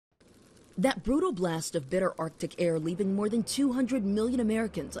That brutal blast of bitter Arctic air leaving more than 200 million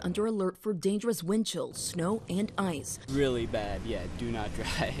Americans under alert for dangerous wind chills, snow, and ice. Really bad, yeah, do not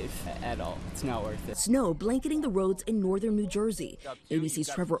drive at all. It's not worth it. Snow blanketing the roads in northern New Jersey. ABC's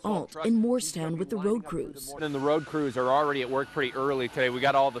Trevor Alt in Morristown with the road crews. And the road crews are already at work pretty early today. We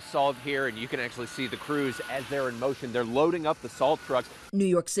got all the salt here, and you can actually see the crews as they're in motion. They're loading up the salt trucks. New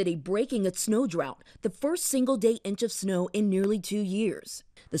York City breaking its snow drought, the first single-day inch of snow in nearly 2 years.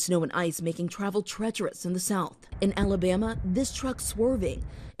 The snow and ice making travel treacherous in the south. In Alabama, this truck swerving,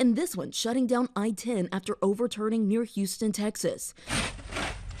 and this one shutting down I-10 after overturning near Houston, Texas.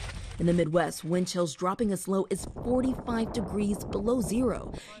 In the Midwest, wind chills dropping as low as 45 degrees below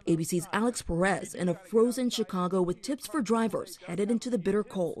zero. ABC's Alex Perez in a frozen Chicago with tips for drivers headed into the bitter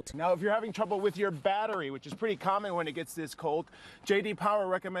cold. Now, if you're having trouble with your battery, which is pretty common when it gets this cold, JD Power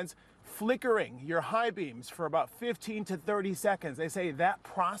recommends flickering your high beams for about 15 to 30 seconds. They say that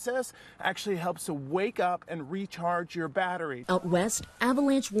process actually helps to wake up and recharge your battery. Out west,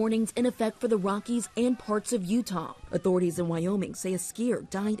 avalanche warnings in effect for the Rockies and parts of Utah. Authorities in Wyoming say a skier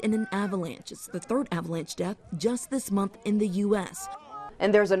died in an avalanche. It's the third avalanche death just this month in the U.S.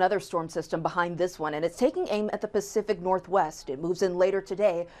 And there's another storm system behind this one, and it's taking aim at the Pacific Northwest. It moves in later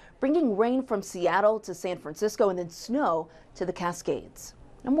today, bringing rain from Seattle to San Francisco and then snow to the Cascades.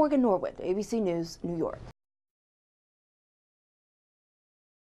 I'm Morgan Norwood, ABC News, New York.